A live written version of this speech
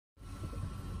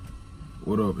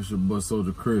What up? It's your boy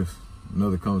souljachris.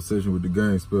 Another conversation with the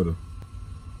gang spitter.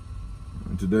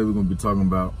 And today we're gonna be talking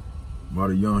about why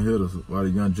the young hitters, why the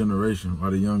young generation,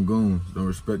 why the young goons don't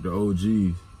respect the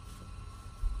OGs.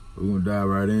 We're gonna dive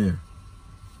right in.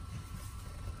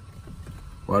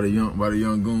 Why the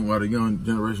young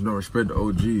generation don't respect the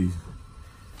OGs.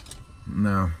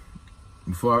 Now,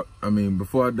 before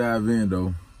I dive in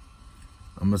though,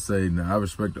 I'm gonna say now I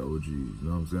respect the OGs. You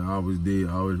know what I'm saying? I always did.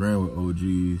 I always ran with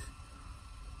OGs.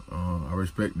 I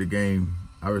respect the game.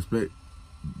 I respect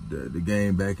the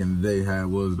game back in the day, how it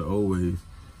was the old ways,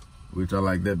 which I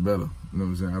like that better. You know what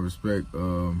I'm saying? I respect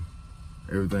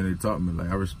everything they taught me. Like,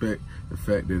 I respect the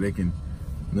fact that they can,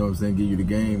 you know what I'm saying, give you the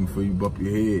game before you bump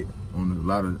your head on a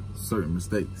lot of certain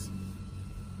mistakes.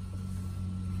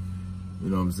 You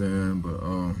know what I'm saying? But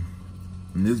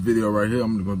in this video right here,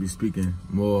 I'm gonna be speaking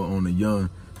more on the young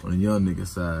nigga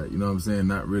side. You know what I'm saying?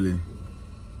 Not really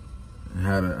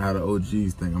how the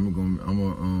OGs think. I'm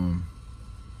gonna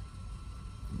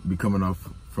be coming off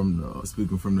from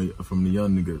speaking from the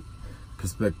young nigga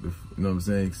perspective. You know what I'm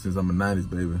saying? Since I'm a '90s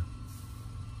baby. You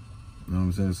know what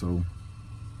I'm saying? So,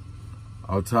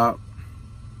 off top,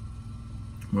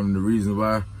 one of the reasons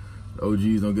why the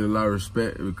OGs don't get a lot of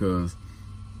respect because,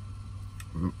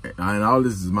 and all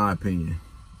this is my opinion.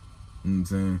 You know what I'm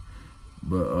saying?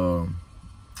 But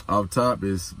off top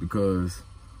is because,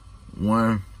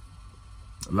 one,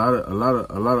 a lot of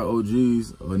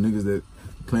OGs or niggas that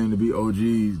claim to be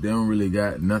OGs, they don't really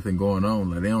got nothing going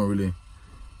on. Like, they don't really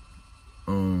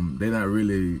they're not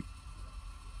really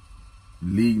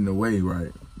leading the way,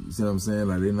 right? You see what I'm saying?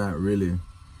 Like, they're not really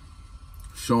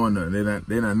showing nothing.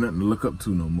 They're not nothing to look up to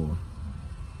no more.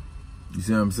 You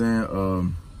see what I'm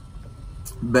saying?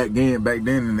 Back then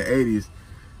in the 80s,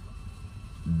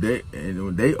 they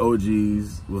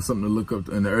OGs was something to look up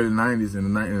to. In the early 90s,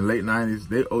 in the late 90s,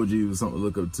 they OGs was something to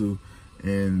look up to,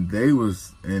 and they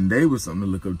was something to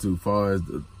look up to. Far as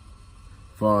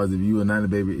if you a 90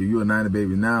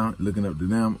 baby now, looking up to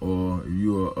them, or if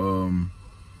you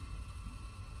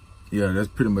yeah, that's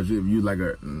pretty much it. If you like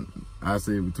I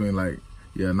say between like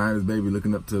 90s baby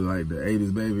looking up to like the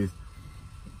 80s babies,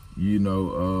 you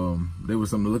know, they was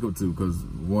something to look up to because,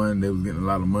 one, they was getting a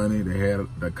lot of money. They had,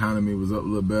 the economy was up a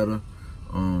little better.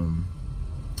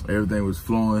 Everything was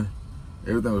flowing.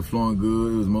 Everything was flowing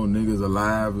good. It was more niggas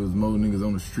alive. It was more niggas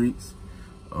on the streets.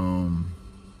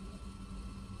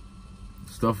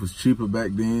 Stuff was cheaper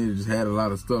back then. It just had a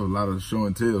lot of stuff, a lot of show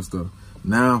and tell stuff.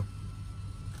 Now,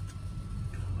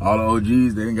 all the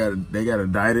OGs, they got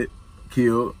indicted,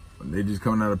 killed. They just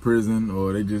coming out of prison,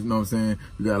 or they just, you know what I'm saying?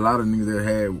 You got a lot of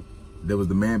niggas that was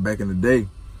the man back in the day.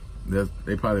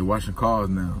 They probably washing cars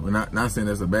now. We're not saying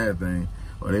that's a bad thing.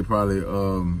 Or they probably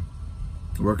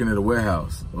working at a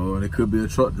warehouse, or they could be a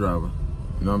truck driver.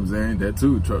 You know what I'm saying? That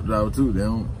too, truck driver too.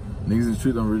 Niggas in the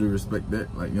street don't really respect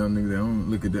that. Like, young niggas, they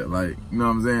don't look at that like, you know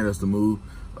what I'm saying? That's the move.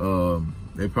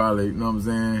 They probably, you know what I'm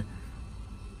saying,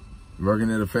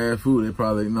 working at a fast food, they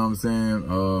probably, you know what I'm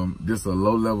saying, just a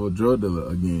low-level drug dealer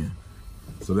again.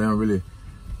 So they don't really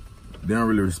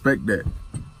respect that.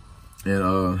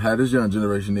 And how this young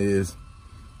generation is,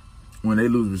 when they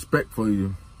lose respect for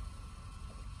you,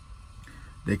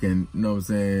 they can, you know what I'm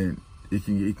saying, it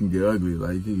can get ugly.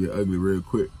 Like, it can get ugly real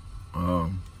quick.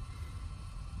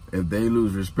 If they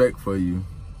lose respect for you,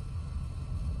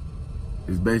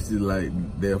 it's basically like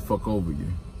they'll fuck over you.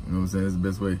 You know what I'm saying? That's the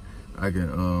best way I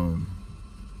can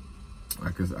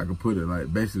put it.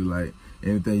 Like, basically, like,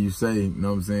 anything you say, you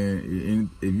know what I'm saying,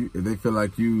 if they feel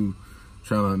like you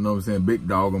trying to, you know what I'm saying, big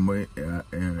dog them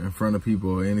in front of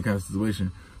people or any kind of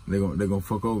situation, they're gonna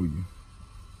fuck over you.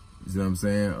 You see what I'm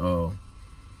saying?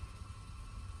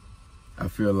 I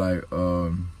feel like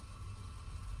a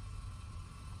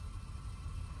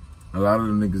lot of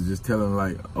them niggas just telling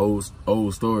like old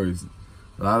stories.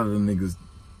 A lot of them niggas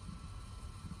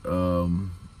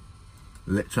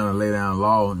trying to lay down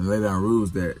law and lay down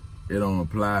rules that it don't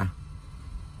apply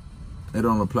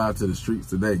to the streets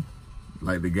today.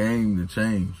 Like, the game to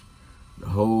change. The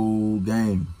whole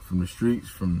game, from the streets,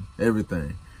 from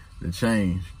everything, to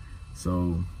change.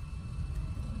 So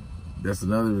that's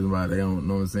another reason why they don't,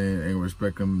 know what I'm saying, ain't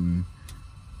respect them.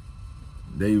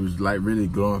 They was like really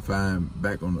glorifying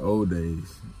back on the old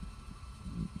days.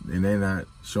 And they not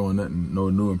showing nothing,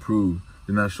 no new improved.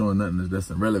 They're not showing nothing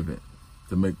that's irrelevant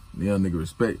to make the young nigga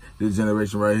respect. This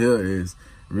generation right here is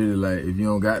really like, if you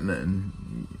don't got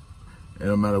nothing, it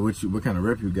don't matter what kind of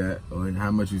rep you got or how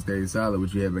much you stayed solid,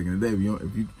 what you had back in the day.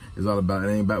 It's all about,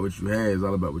 it ain't about what you had, it's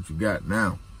all about what you got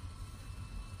now.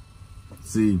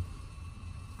 See,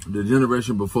 the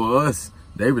generation before us,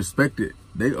 they respected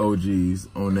they OGs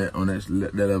on that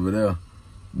level there.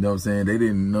 You know what I'm saying? They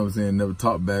didn't, you know what I'm saying, never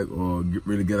talk back or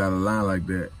really get out of line like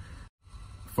that.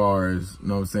 As far as, you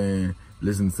know what I'm saying,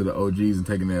 listening to the OGs and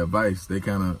taking their advice. They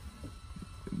kind of,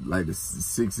 like the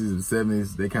 60s and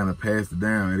 70s, they kind of passed it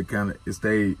down. It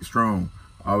stayed strong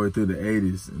all the way through the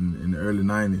 80s and the early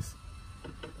 90s.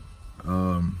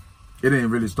 It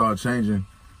didn't really start changing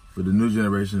for the new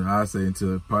generation, I'd say,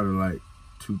 until probably like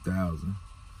 2000.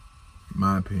 In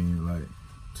my opinion, like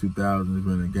 2000 is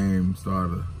when the game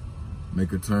started to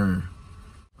make a turn.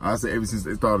 I say ever since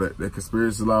they started the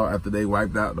conspiracy law, after they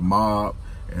wiped out the mob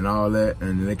and all that,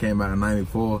 and then they came out in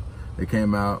 '94. They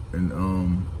came out and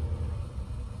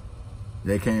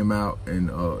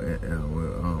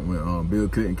when Bill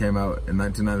Clinton came out in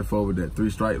 1994 with that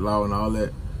 3-strike law and all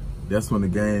that, that's when the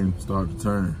game started to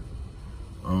turn.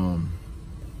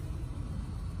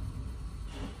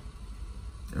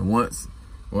 And once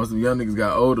the young niggas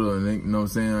got older, and they, you know what I'm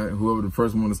saying, whoever the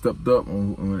first one that stepped up,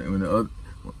 when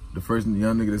the first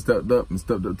young nigga that stepped up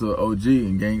to an OG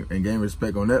and gained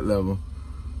respect on that level,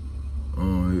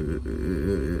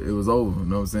 it was over. You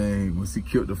know what I'm saying? Once he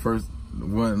killed the first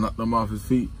one and knocked him off his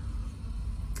feet,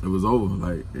 it was over.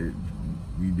 Like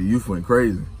the youth went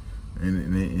crazy,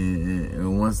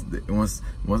 and once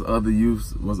other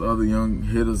young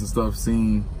hitters and stuff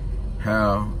seen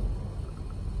how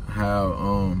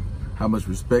much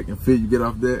respect and fear you get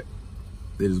off that,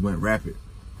 they just went rapid.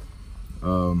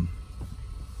 I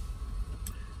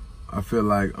feel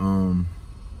like the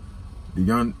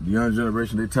young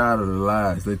generation, they tired of the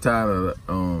lies. They tired of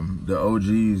the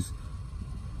OGs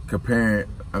comparing.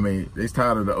 I mean, they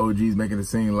tired of the OGs making it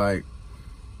seem like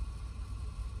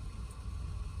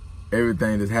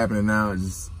everything that's happening now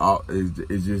is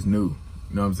just new.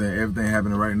 You know what I'm saying? Everything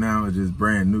happening right now is just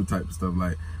brand new type of stuff.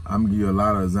 Like, I'm gonna give you a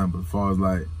lot of examples as far as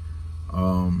like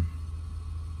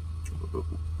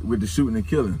with the shooting and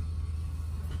killing.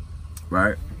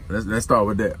 Right? Let's start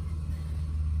with that.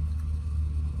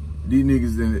 These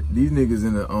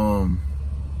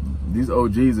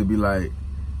OGs would be like,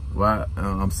 why?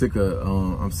 I'm sick of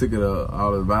all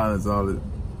the violence,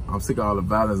 I'm sick of all the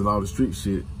violence and all the street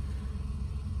shit.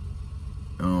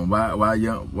 Why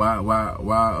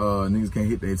niggas can't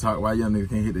hit their target? Why young niggas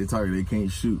can't hit their target? They can't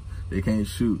shoot.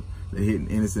 They hitting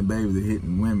innocent babies. They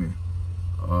hitting women.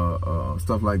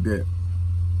 Stuff like that.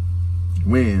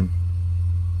 When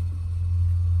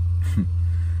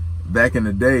back in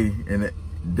the day, and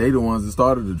they the ones that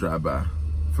started the drive-by,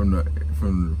 from the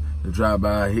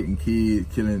drive-by hitting kids,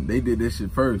 killing. They did this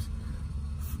shit first.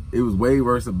 It was way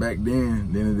worse back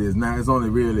then than it is now. It's only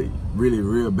really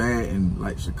real bad in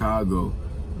like Chicago,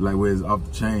 like where it's off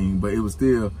the chain. But it was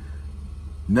still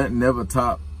nothing never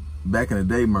topped back in the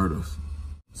day murders.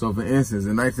 So for instance,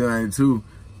 in 1992,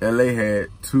 LA had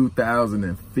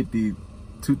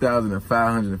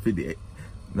 2,558.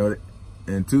 No,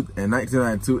 in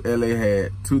 1992, LA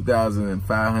had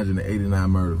 2,589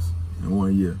 murders in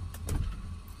 1 year.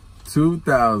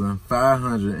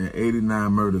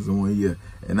 2,589 murders in 1 year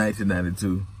in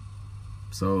 1992.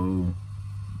 So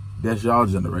that's y'all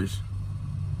generation.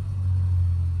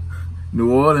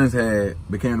 New Orleans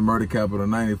became the murder capital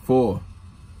in '94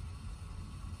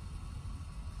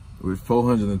 with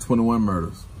 421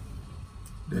 murders.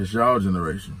 That's y'all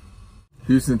generation.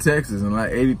 Houston, Texas, in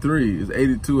like '83, it's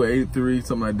 82 or 83,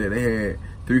 something like that. They had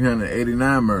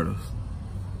 389 murders.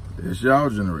 That's y'all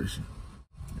generation.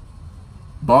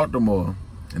 Baltimore,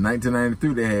 in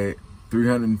 1993, they had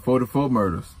 344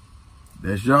 murders.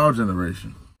 That's y'all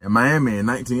generation. In Miami, in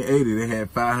 1980, they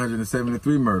had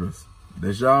 573 murders.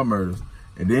 That's y'all murders.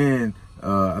 And then,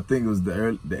 I think it was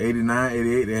the 89,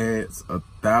 88, they had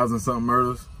 1,000-something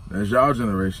murders. That's y'all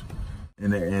generation.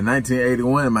 In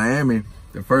 1981 in Miami,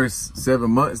 the first 7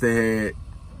 months, they had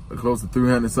close to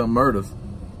 300-something murders.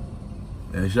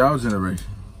 That's y'all generation.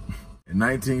 In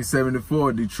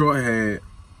 1974, Detroit had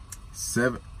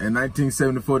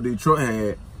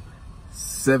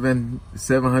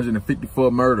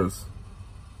 754 murders.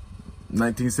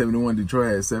 1971,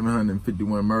 Detroit had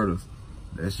 751 murders.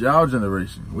 That's y'all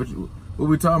generation. What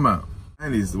we talking about?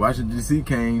 90s, Washington D.C.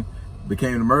 became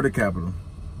the murder capital.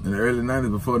 In the early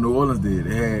 90s, before New Orleans did,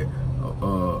 they had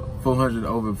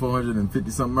over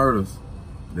 450 some murders.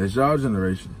 That's y'all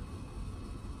generation.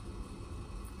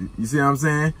 You see what I'm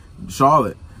saying?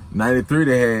 Charlotte, 93,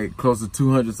 they had close to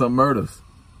 200 some murders.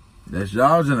 That's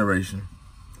y'all generation.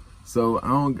 So I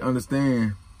don't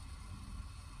understand.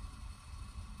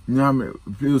 You know what I mean?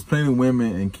 There was plenty of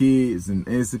women and kids and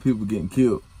innocent people getting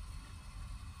killed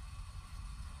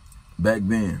back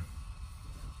then.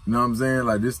 You know what I'm saying?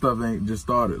 Like, this stuff ain't just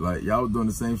started. Like, y'all was doing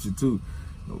the same shit too.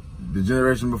 The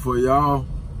generation before y'all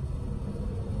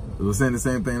was saying the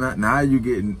same thing. Now you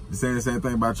getting saying the same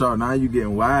thing about y'all. Now you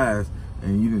getting wise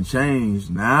and you didn't change.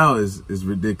 Now it's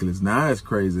ridiculous. Now it's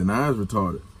crazy. Now it's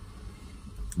retarded.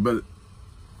 But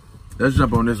let's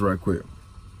jump on this right quick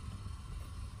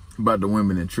about the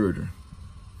women and children.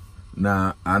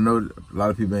 Now I know a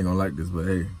lot of people ain't gonna like this, but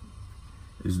hey,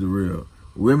 it's the real.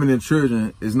 Women and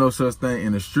children is no such thing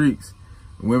in the streets.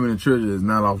 Women and children is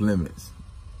not off limits.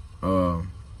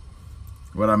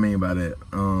 What I mean by that,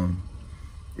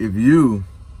 if you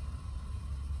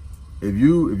date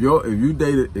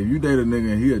a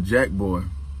nigga and he a jack boy,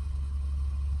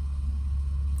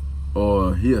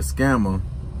 or he a scammer,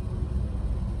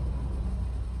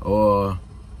 or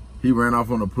he ran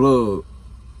off on a plug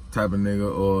type of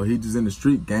nigga, or he just in the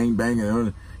street gang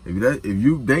banging, if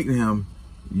you dating him,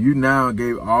 you now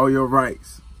gave all your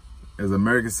rights as an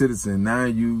American citizen. Now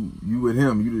you with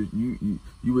him,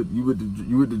 you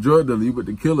with the drug dealer, you with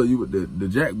the killer, you with the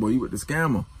jack boy, you with the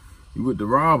scammer, you with the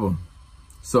robber.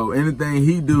 So anything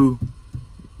he do,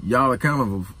 y'all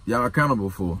accountable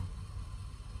for.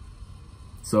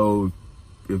 So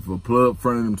if a plug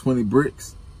fronted him 20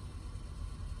 bricks,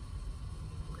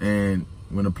 and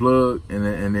when a plug and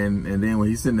then when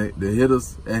he send the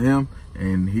hitters at him,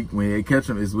 and when they catch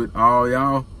him, it's with all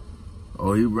y'all,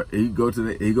 or he go to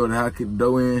the house, kick the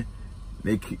door in.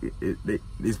 They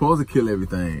supposed to kill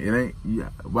everything. It ain't. Yeah.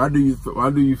 Why do you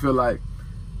feel like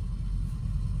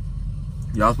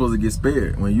y'all supposed to get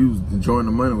spared when you enjoying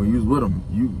the money, when you was with them?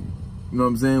 You know what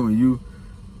I'm saying? When you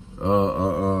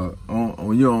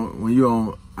when you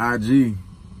on IG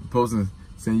posting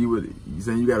saying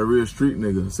you got a real street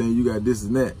nigga, saying you got this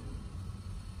and that.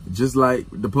 Just like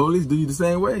the police do you the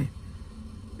same way.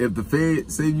 If the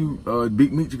Fed say you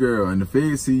beat meet your girl, and the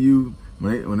Fed see you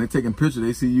when they taking pictures,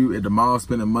 they see you at the mall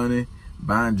spending money,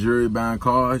 buying jewelry, buying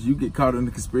cars, you get caught in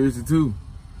the conspiracy too.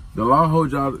 The law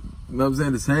holds y'all, you know what I'm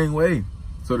saying, the same way.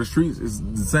 So the streets is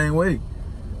the same way.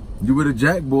 You with a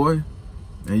jack boy,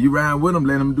 and you ride with him,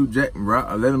 let him do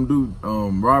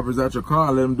robbers out your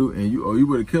car, let him do, or you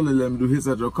with a killer, let him do hits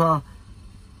out your car,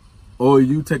 or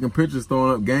you taking pictures,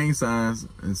 throwing up gang signs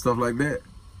and stuff like that.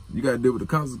 You gotta deal with the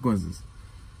consequences.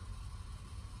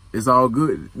 It's all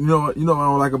good. You know what I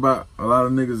don't like about a lot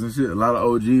of niggas and shit, a lot of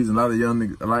OGs and a lot of young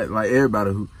niggas, like everybody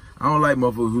I don't like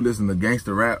motherfuckers who listen to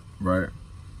gangster rap, right?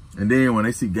 And then when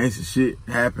they see gangster shit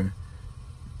happen,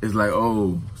 it's like,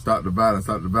 oh, stop the violence,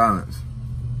 stop the violence.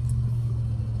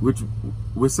 Which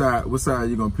side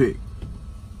you gonna pick?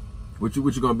 What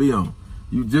you gonna be on?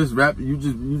 You just rap, you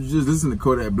just listen to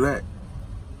Kodak Black.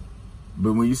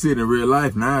 But when you see it in real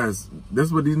life, now that's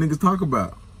what these niggas talk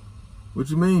about. What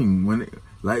you mean? When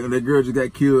that girl just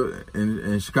got killed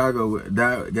in Chicago,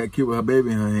 got killed with her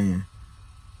baby in her hand.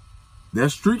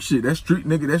 That's street shit. That's street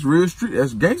nigga. That's real street.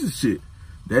 That's gangster shit.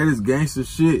 That is gangster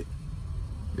shit.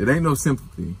 It ain't no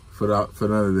sympathy for none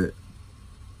of that.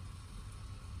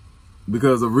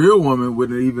 Because a real woman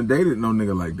wouldn't even dated no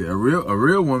nigga like that. A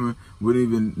real woman wouldn't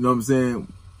even, you know what I'm saying,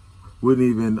 wouldn't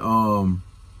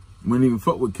even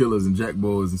fuck with killers and jack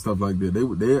boys and stuff like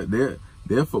that.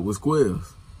 They'll fuck with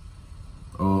squares.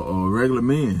 Or regular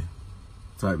men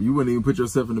type. You wouldn't even put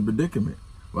yourself in a predicament.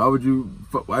 Why would you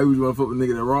want to fuck with a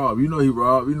nigga that rob? You know he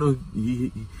robbed. You know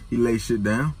he lay shit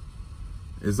down.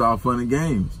 It's all fun and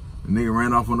games. The nigga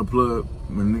ran off on the plug.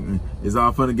 It's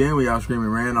all fun and game when y'all screaming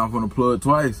ran off on the plug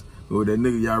twice. But that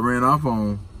nigga y'all ran off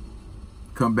on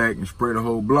come back and spray the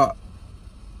whole block.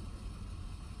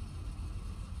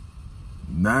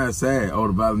 Now it's sad. Oh,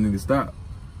 the violent nigga stop.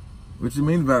 What you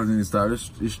mean the violent nigga stop?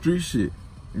 It's street shit.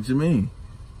 What you mean?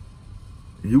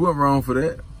 He wasn't wrong for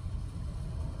that.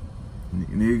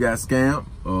 Nigga got scammed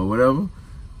or whatever.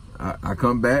 I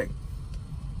come back.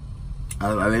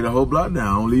 I lay the whole block down.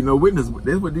 I don't leave no witness.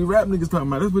 That's what these rap niggas talking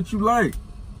about. That's what you like.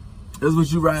 That's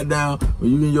what you ride down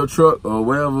when you in your truck or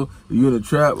whatever. You in a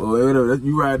trap or whatever.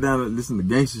 You ride down and listen to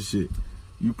gangster shit.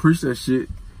 You preach that shit,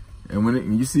 and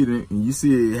when you see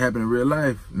it happen in real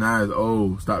life, now it's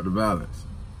stop the violence.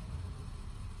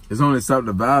 It's only stop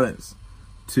the violence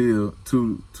to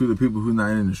the people who not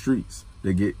in the streets.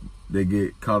 They get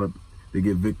caught up. They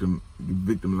get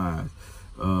victimized.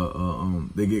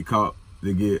 They get caught.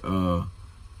 They get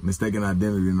mistaken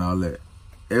identity and all that.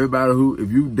 Everybody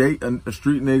if you date a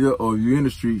street nigga or if you in the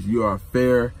streets, you are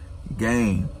fair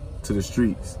game to the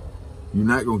streets. You're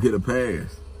not gonna get a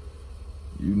pass.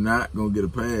 You're not gonna get a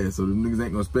pass. So the niggas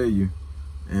ain't gonna spare you.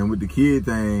 And with the kid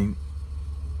thing,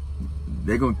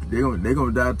 they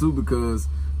gonna die too because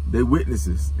they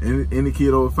witnesses. Any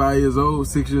kid over 5 years old,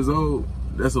 6 years old,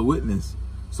 that's a witness.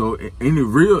 So any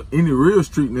real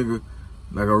street nigga,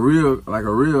 like a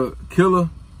real killer,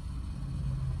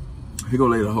 he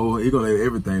gonna lay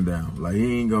everything down. Like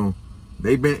he ain't gonna.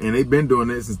 They been doing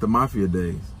that since the mafia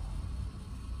days.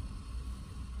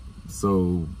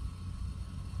 So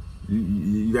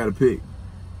you gotta pick.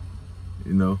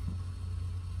 You know,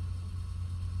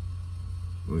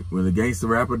 when a gangster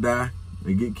rapper die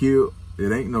and get killed,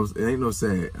 it ain't no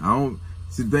sad. I don't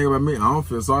see the thing about me. I don't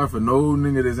feel sorry for no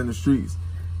nigga that's in the streets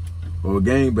or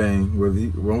gang bang. Whether I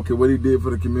don't care what he did for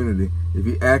the community. If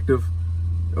he active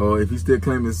or if he still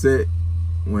claiming set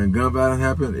when gun violence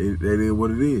happened, that is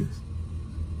what it is.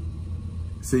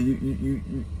 See,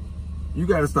 you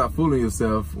got to stop fooling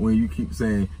yourself when you keep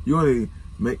saying you only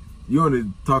like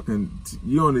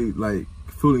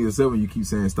fooling yourself when you keep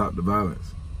saying stop the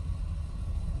violence.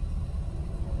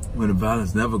 When the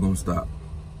violence never gonna stop.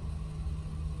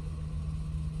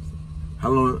 How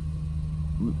long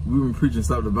we've been preaching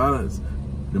stop the violence?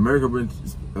 In America,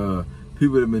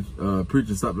 people have been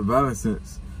preaching stop the violence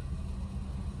since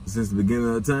the beginning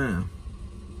of the time.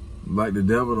 Like the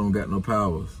devil don't got no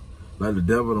powers. Like the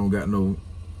devil don't got no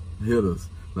hitters.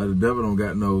 Like the devil don't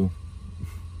got no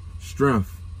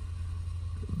strength.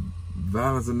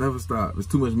 Violence will never stop. There's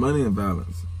too much money in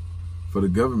violence for the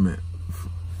government.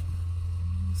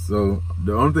 So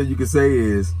the only thing you can say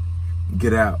is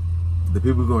get out. The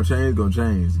people gonna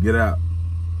change. Get out.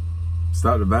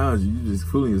 Stop the violence. You just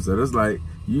fooling yourself. That's like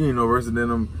you ain't no worse than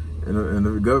them in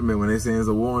the government when they saying it's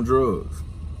a war on drugs.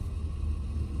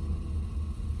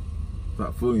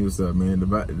 Stop fooling yourself, man.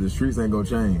 The streets ain't gonna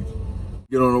change.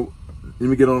 Let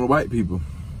me get on the white people.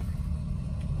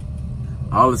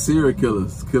 All the serial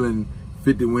killers killing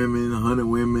 50 women, 100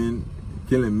 women,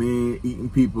 killing men, eating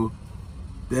people.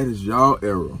 That is y'all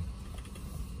era.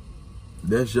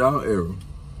 That's y'all era.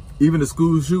 Even the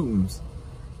school shootings.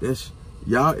 That's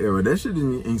y'all era. That shit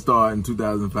ain't started in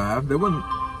 2005. That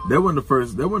wasn't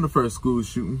the first school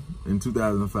shooting in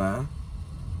 2005.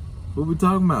 What we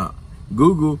talking about?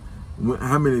 Google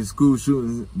how many school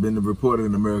shootings been reported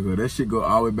in America. That shit go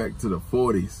all the way back to the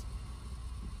 40s.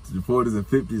 To the 40s and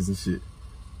 50s and shit.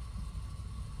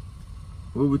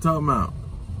 What we talking about?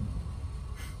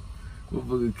 What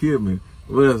fucking killed me?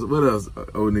 What else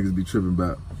old niggas be tripping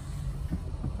about?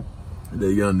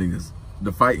 The young niggas.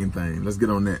 The fighting thing. Let's get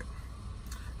on that.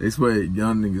 They swear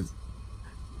young niggas,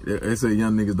 they say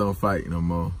young niggas don't fight no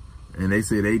more. And they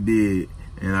say they did.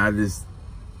 And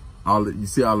you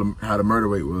see how the murder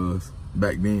rate was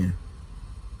back then.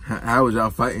 How was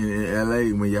y'all fighting in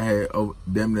LA when y'all had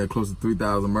damn near close to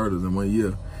 3,000 murders in 1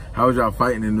 year? How was y'all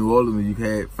fighting in New Orleans when you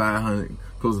had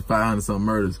close to 500 something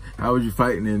murders? How was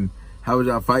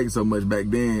y'all fighting so much back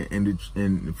then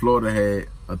and Florida had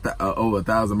over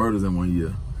 1,000 murders in 1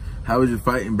 year? How was you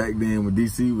fighting back then when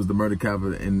DC was the murder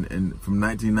capital from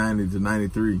 1990 to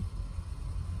 93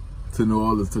 to New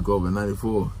Orleans took over in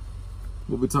 94?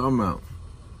 What we talking about?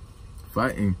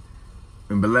 Fighting.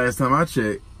 But last time I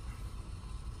checked,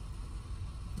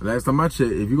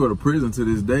 if you go to prison to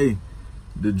this day,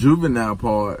 the juvenile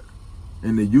part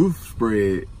and the youth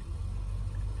spread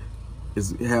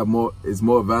is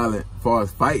more violent as far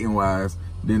as fighting wise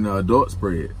than the adult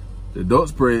spread. The adult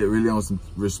spread really on some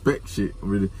respect shit.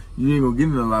 Really, you ain't gonna get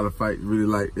in a lot of fights. Really,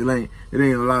 like it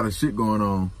ain't a lot of shit going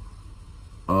on.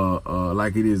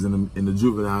 Like it is in the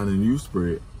juvenile and the youth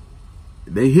spread.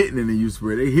 They hitting in the youth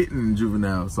spread. They hitting in the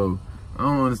juvenile. So I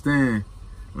don't understand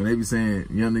when they be saying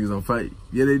young niggas don't fight.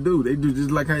 Yeah, they do. They do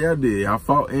just like how y'all did. Y'all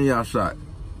fought and y'all shot.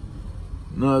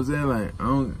 You know what I'm saying? Like I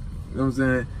don't. You know what I'm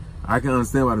saying? I can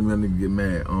understand why them young niggas get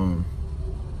mad. And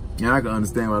I can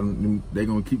understand why they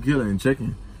gonna keep killing and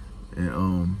checking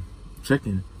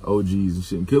OGs and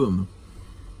shit and killing them.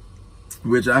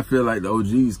 Which I feel like the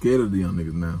OGs scared of the young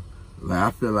niggas now. Like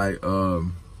I feel like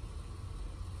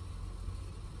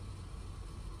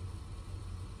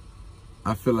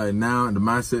now the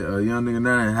mindset of a young nigga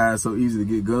now and how it's so easy to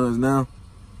get guns now.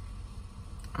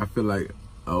 I feel like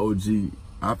a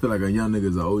young nigga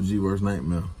is an OG worst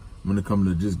nightmare when it comes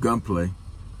to just gunplay.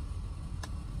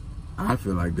 I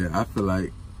feel like that. I feel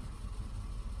like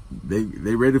they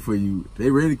ready for you.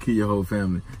 They ready to kill your whole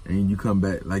family, and you come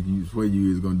back like you swear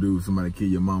you is gonna do if somebody kill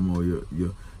your mama or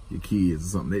your kids or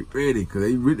something. They ready because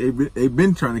they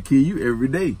been trying to kill you every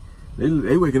day.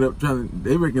 They waking up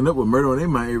with murder on their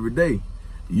mind every day.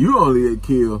 You only get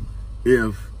killed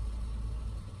if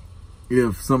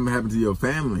something happened to your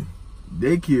family.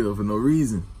 They kill for no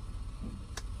reason,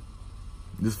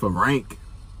 just for rank.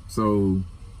 So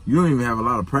you don't even have a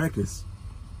lot of practice.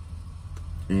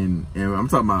 And I'm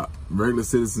talking about regular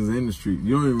citizens in the street.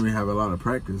 You don't even have a lot of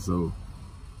practice. So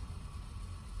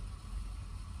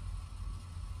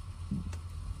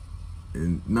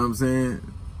and you know what I'm saying?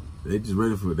 They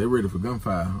ready for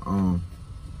gunfire.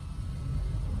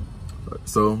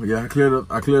 So yeah, I cleared up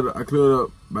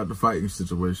about the fighting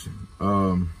situation.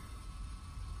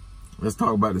 Let's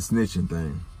talk about the snitching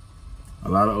thing. A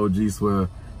lot of OGs swear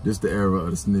this the era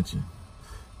of the snitching.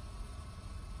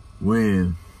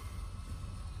 When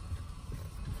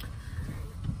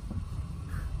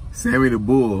Sammy the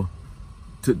Bull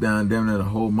took down damn near the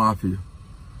whole mafia.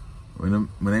 When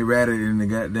they ratted in the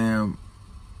goddamn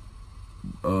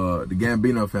the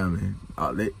Gambino family,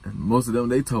 most of them,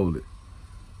 they told it.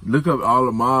 Look up all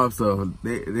the mob stuff.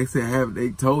 They said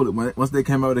they told it. Once they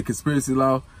came out with the conspiracy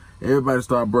law, everybody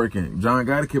started breaking. John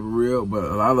Gotti kept it real, but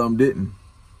a lot of them didn't.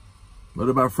 What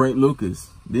about Frank Lucas?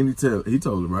 Didn't he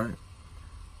told it, right?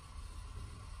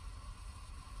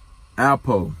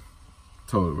 Alpo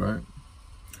told it, right?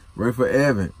 Rayford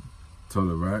Evans told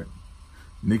it, right?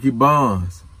 Nicky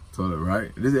Barnes told it,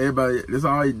 right? This everybody. This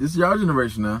y'all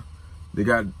generation now. They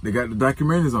got the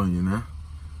documentaries on you now.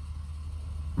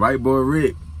 Right, boy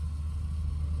Rick.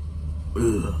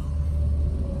 Ugh.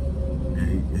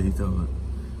 Yeah, he told it.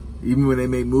 Even when they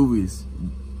make movies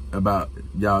about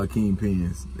y'all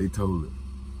kingpins, they told it.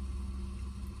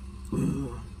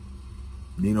 Ugh.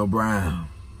 Nino Brown.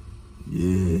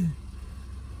 Yeah.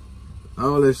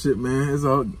 All that shit, man. It's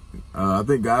all. I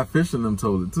think Guy Fisher and them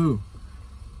told it too.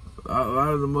 A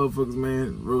lot of the motherfuckers,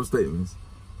 man, wrote statements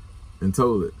and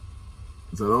told it.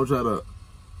 So don't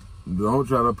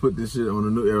try to put this shit on a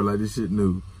new era like this shit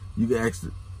new. You can ask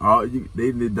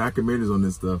they did documentaries on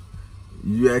this stuff.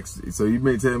 So you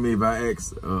may tell me if I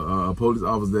ask a police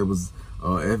officer that was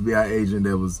FBI agent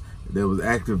that was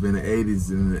active in the 80s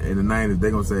and the 90s,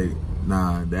 they gonna say,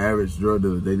 nah, the average drug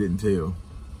dealer, they didn't tell.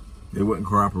 They wasn't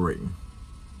cooperating.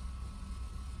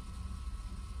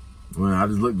 When I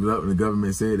just looked it up and the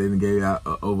government said they done gave out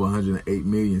over 108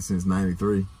 million since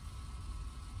 93.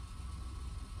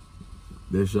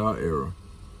 That's y'all era.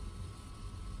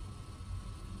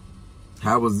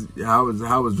 How was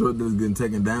drug dealers getting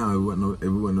taken down if it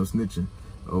wasn't no snitching,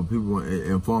 or people weren't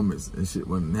informants and shit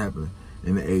wasn't happening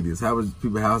in the 80s? How was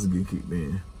people's houses getting kicked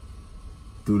in?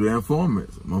 Through the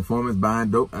informants. Informants buying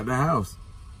dope at the house.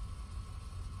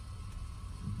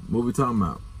 What we talking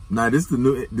about? Now this the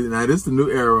new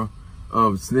era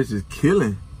of snitches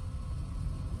killing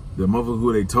the motherfucker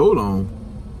who they told on.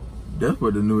 That's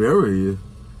what the new era is.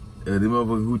 The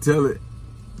motherfuckers who tell it,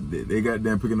 they got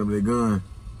them picking up their gun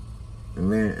and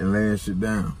laying shit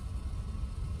down,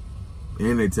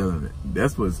 and they telling it.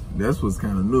 That's what's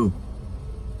kind of new.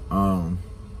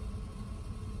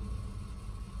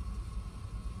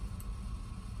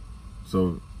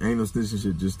 So ain't no snitching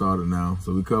shit just started now.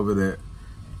 So we cover that.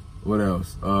 What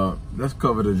else? Let's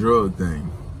cover the drug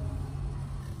thing.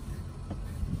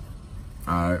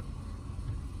 All right.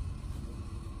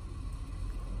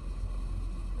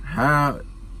 How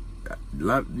a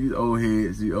lot of these old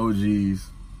heads, these OGs,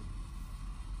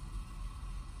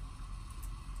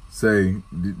 say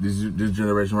this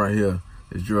generation right here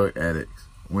is drug addicts.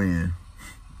 When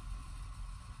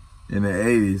in the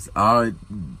 80s,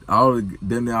 all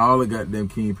the goddamn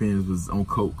kingpins was on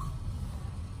coke.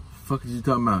 Fuck is you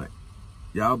talking about?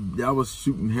 Y'all was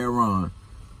shooting heroin,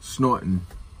 snorting,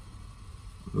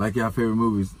 like y'all favorite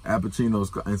movies, Al Pacino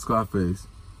and Scarface.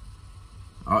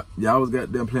 Y'all was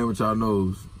goddamn playing with y'all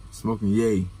nose, smoking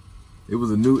yay. It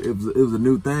was a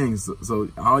new thing. So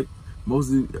most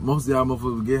of y'all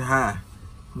motherfuckers would get high.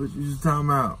 What you just talking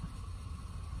about?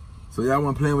 So y'all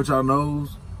wasn't playing with y'all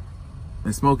nose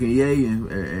and smoking yay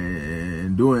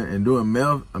and doing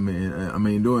meth. I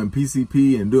mean doing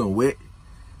PCP and doing wet,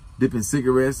 dipping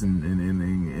cigarettes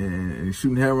and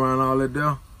shooting heroin and all that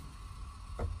there.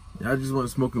 Y'all just want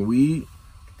smoking weed.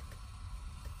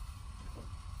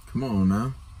 Come on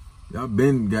now. Y'all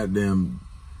been goddamn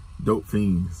dope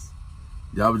fiends.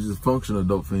 Y'all was just functional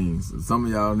dope fiends. Some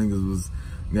of y'all niggas was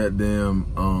goddamn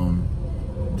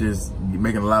just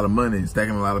making a lot of money,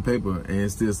 stacking a lot of paper,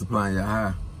 and still supplying your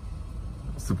high.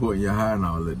 Supporting your high and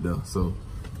all that stuff. So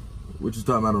what you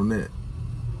talking about on that?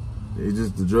 It's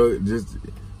just the drug, just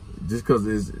cause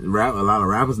it's a lot of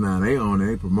rappers now, they own it,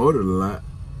 they promote it a lot.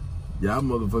 Y'all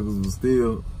motherfuckers was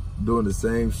still doing the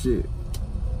same shit.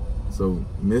 So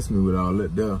miss me with all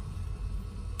that there.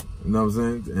 You know what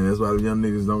I'm saying? And that's why the young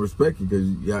niggas don't respect you, because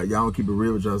y'all don't keep it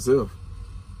real with yourself.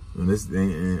 And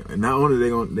not only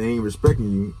they ain't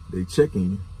respecting you, they checking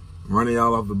you, running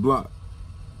y'all off the block.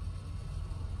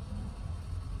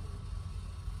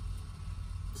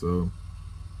 So,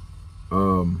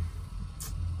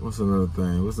 what's another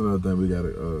thing? What's another thing we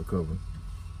gotta cover?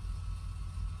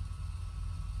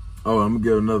 Oh, I'm gonna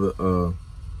get another.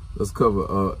 Let's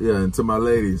cover. Yeah, and to my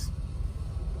ladies,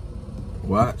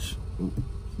 watch.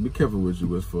 Be careful what you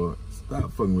wish for.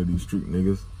 Stop fucking with these street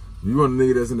niggas. If you want a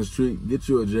nigga that's in the street, get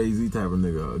you a Jay-Z type of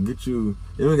nigga. Get you,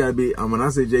 it don't gotta be, when I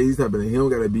say Jay-Z type of nigga, he don't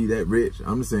gotta be that rich.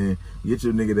 I'm just saying, get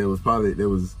you a nigga that was probably, that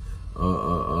was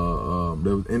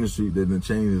in the street, that done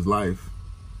changed his life.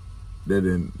 He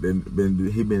been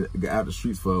out the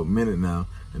streets for a minute now,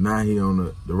 and now he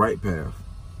on the right path.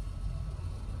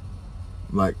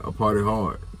 Like a party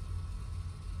hard.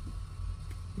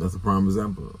 That's a prime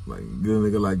example. Like, get a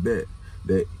nigga like that.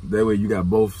 That way you got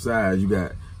both sides. He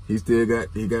got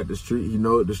the street, he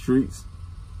know the streets.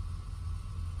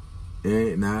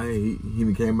 And now he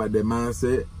came out that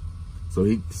mindset. So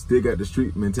he still got the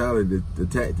street mentality, the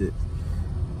tactics.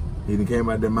 He came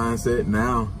out that mindset.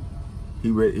 Now he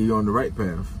on the right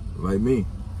path, like me.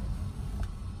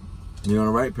 He on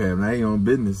the right path. Now he on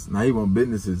business. Now he want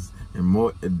businesses and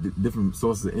more different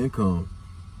sources of income.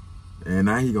 And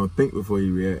now he gonna think before he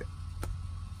react.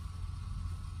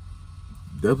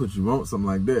 That's what you want, something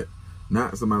like that.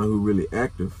 Not somebody who really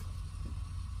active.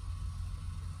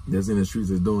 That's in the streets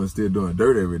that's still doing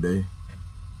dirt every day.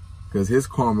 Because his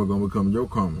karma gonna become your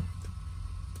karma.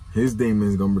 His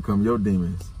demons gonna become your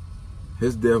demons.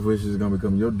 His death wishes is gonna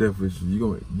become your death wishes. You're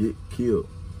gonna get killed.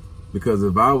 Because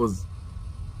I'm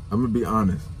gonna be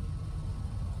honest.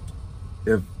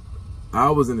 If I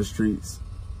was in the streets,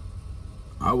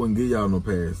 I wouldn't give y'all no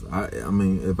pass. I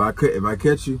mean, if I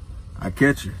catch you, I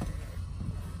catch you.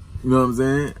 You know what I'm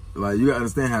saying? Like, you gotta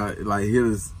understand how, like,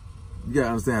 hitters, you gotta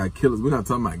understand how killers, we're not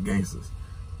talking about gangsters.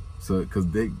 So, cause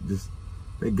they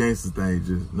gangsters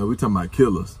thing no, we talking about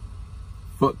killers.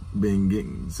 Fuck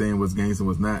saying what's gangster and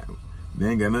what's not. They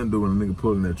ain't got nothing to do with a nigga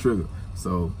pulling that trigger.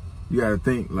 So, you gotta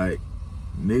think, like,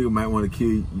 nigga might want to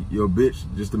kill your bitch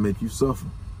just to make you suffer.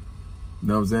 You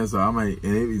know what I'm saying? So and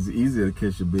it's easier to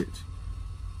catch your bitch.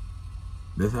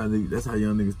 That's how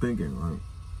young niggas thinking, right?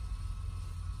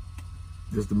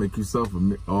 Just to make you suffer,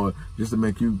 or just to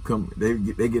make you come. They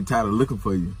get tired of looking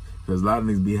for you, because a lot of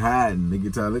niggas be hiding. They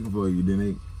get tired of looking for you.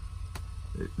 Then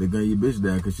they gun your bitch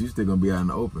down, because she's still gonna be out in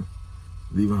the open,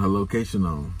 leaving her location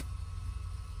on.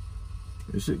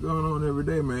 This shit going on every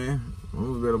day, man.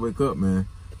 Almost better wake up, man.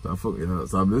 Stop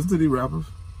listening to these rappers.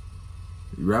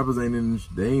 These rappers ain't in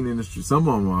the street. Some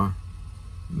of them are.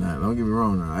 Nah, don't get me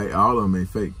wrong. Now, all of them ain't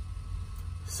fake.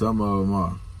 Some of them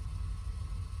are.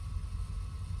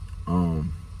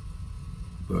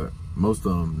 But most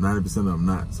of them, 90% of them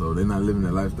not. So they're not living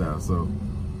that lifestyle. So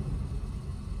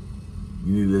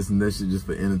you need to listen to that shit just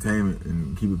for entertainment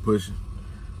and keep it pushing.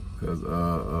 Cause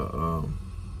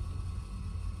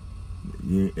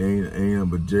you ain't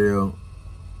but jail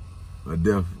or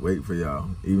death wait for y'all.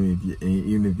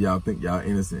 Even if y'all think y'all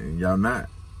innocent, and y'all not.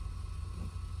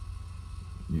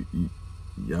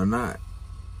 Y'all not.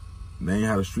 That ain't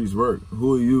how the streets work.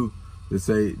 Who are you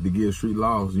to give street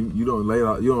laws? You don't lay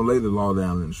the law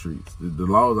down in the streets. The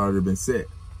law's already been set.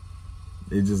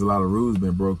 It's just a lot of rules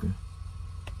been broken.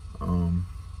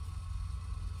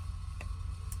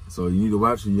 So you need to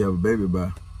watch who you have a baby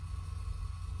by.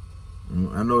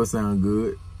 I know it sounds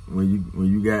good when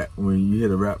you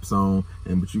hit a rap song,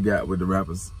 but you got what the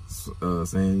rappers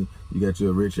saying, you got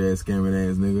your rich ass scamming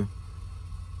ass nigga.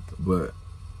 But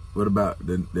what about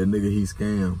the nigga he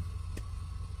scammed?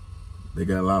 They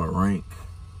got a lot of rank.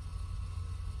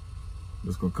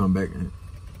 Just gonna come back and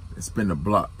spin the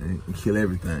block and kill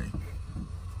everything.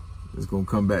 Just gonna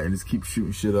come back and just keep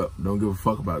shooting shit up. Don't give a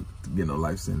fuck about getting a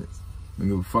life sentence. Don't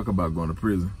give a fuck about going to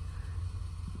prison.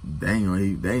 They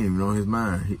ain't even on his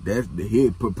mind.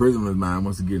 He'd put prison on his mind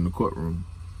once he get in the courtroom.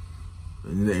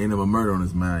 And there ain't no murder on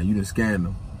his mind. You done scanned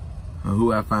him.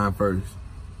 Who I find first?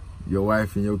 Your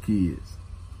wife and your kids.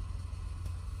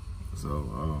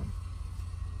 So,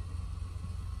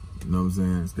 you know what I'm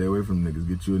saying? Stay away from niggas.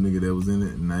 Get you a nigga that was in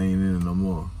it and I ain't in it no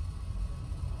more.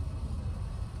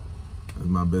 That's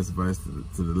my best advice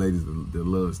to the ladies that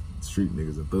love street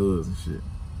niggas and thugs and shit.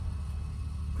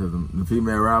 Because the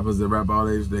female rappers that rap all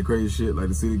that crazy shit, like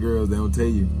the city girls, they don't tell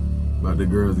you about the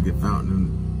girls that get found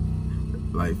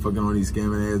and like fucking on these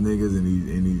scamming ass niggas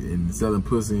and selling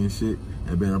pussy and shit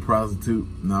and being a prostitute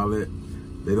and all that.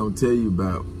 They don't tell you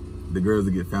about the girls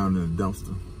that get found in a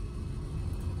dumpster.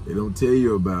 They don't tell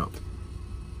you about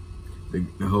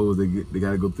the hoes they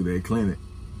gotta go through their clinic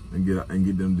and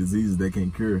get them diseases they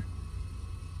can't cure.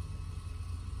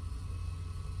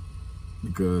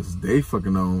 Because they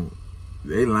fucking on,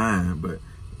 they lying, but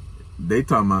they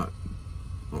talking about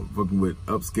fucking with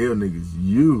upscale niggas.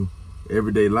 You,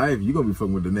 everyday life, you gonna be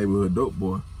fucking with the neighborhood dope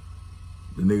boy.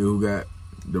 The nigga who got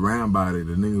the round body,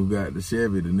 the nigga who got the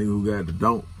Chevy, the nigga who got the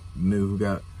don't, the nigga who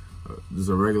got just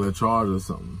a regular charge or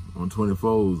something on 24s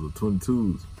or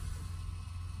 22s.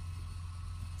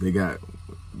 They got,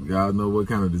 y'all know what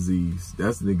kind of disease.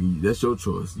 That's the nigga, that's your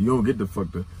choice. You don't get to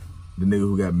fuck the nigga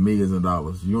who got millions of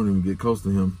dollars. You don't even get close to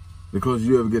him. The closest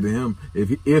you ever get to him,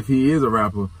 if he is a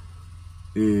rapper,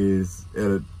 is at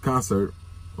a concert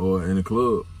or in a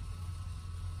club.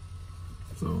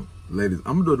 So, ladies,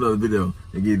 I'm gonna do another video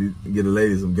and get the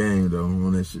ladies some game though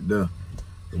on that shit there.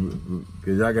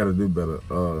 Cause y'all gotta do better.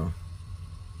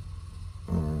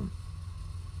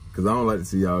 Cause I don't like to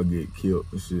see y'all get killed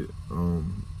and shit.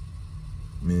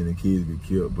 Men and kids get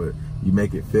killed, but you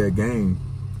make it fair game.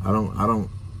 I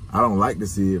don't like to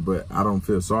see it, but I don't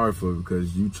feel sorry for it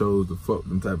because you chose to fuck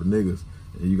them type of niggas,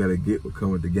 and you gotta get what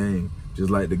come with the game. Just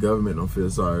like the government don't feel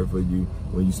sorry for you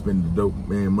when you spend the dope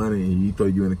man money and you throw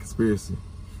you in a conspiracy,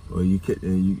 or you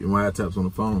wiretaps on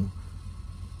the phone,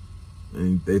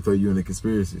 and they throw you in a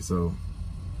conspiracy. So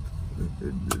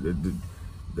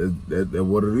that's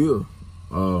what it is.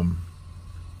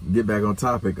 Get back on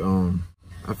topic.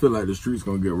 I feel like the streets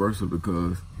gonna get worse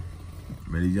because,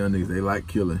 man, these young niggas, they like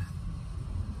killing.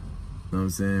 You know what I'm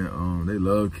saying? They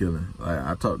love killing. Like,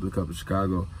 I talked to a couple of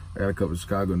Chicago. I got a couple of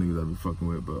Chicago niggas I be fucking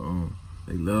with, but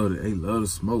they love it. They love to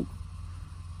smoke.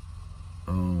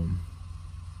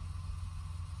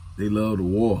 They love the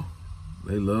war.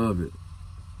 They love it.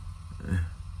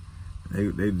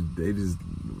 They just,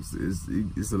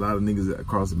 it's a lot of niggas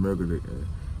across America that,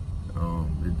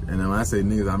 and when I say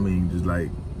niggas, I mean just like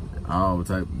all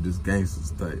type, just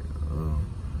gangsters type,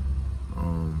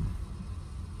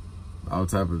 all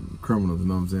type of criminals. You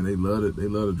know what I'm saying? They love it. They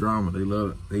love the drama.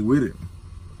 They with it.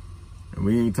 And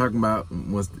we ain't talking about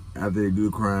once after they do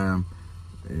the crime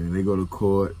and they go to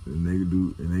court and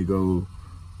they go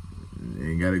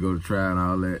and gotta go to trial and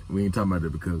all that. We ain't talking about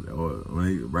that because, or when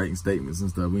they writing statements and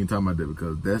stuff, we ain't talking about that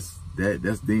because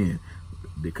that's then,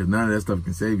 because none of that stuff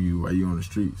can save you while you on the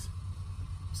streets.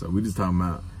 So we just talking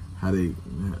about how they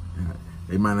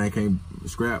might not can't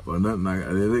scrap or nothing like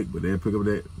that, but they'll pick up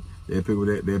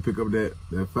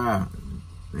that fire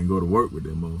and go to work with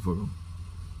that motherfucker.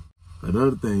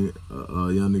 Another thing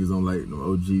young niggas don't like,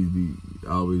 OGs be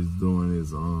always doing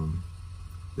is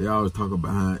they always talk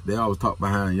behind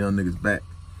young niggas back.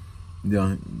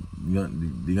 The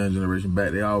young generation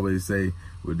back. They always say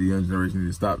what the young generation need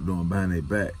to stop doing behind their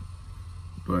back.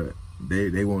 But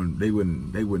they wouldn't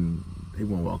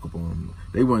walk up on them.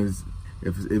 They wouldn't,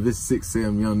 if it's 6,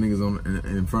 7 young niggas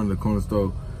in front of the corner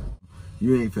store,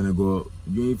 you ain't finna go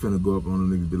up on them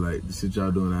niggas and be like, the shit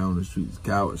y'all doing out on the streets,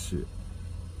 coward shit.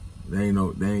 They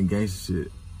ain't gangster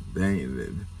shit. They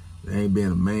ain't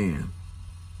being a man.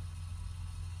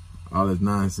 All this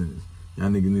nonsense. Y'all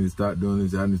niggas need to start doing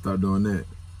this, y'all need to start doing that.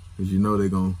 Cause you know they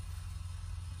gon',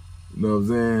 you know what I'm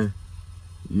saying?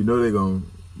 You know they gon',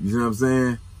 you see what I'm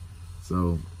saying?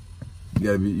 So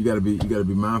you gotta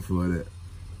be mindful of that.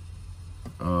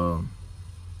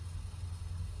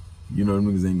 You know them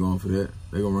niggas ain't going for that.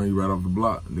 They gonna run you right off the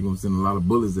block. They gonna send a lot of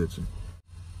bullets at you.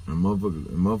 And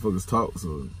motherfuckers talk,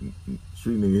 so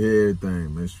street nigga hear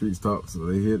everything, man. Streets talk, so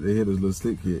they hit this little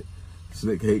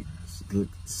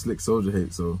slick soldier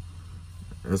hate. So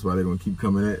that's why they're gonna keep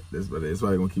coming at. That's why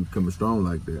they're gonna keep coming strong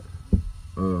like that.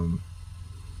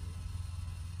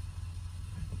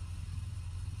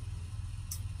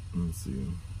 Let's see.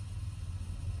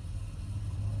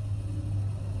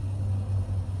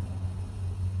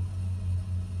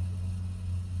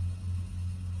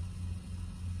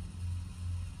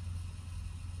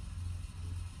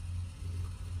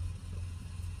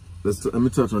 Let me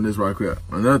touch on this right quick.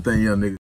 Another thing, young niggas.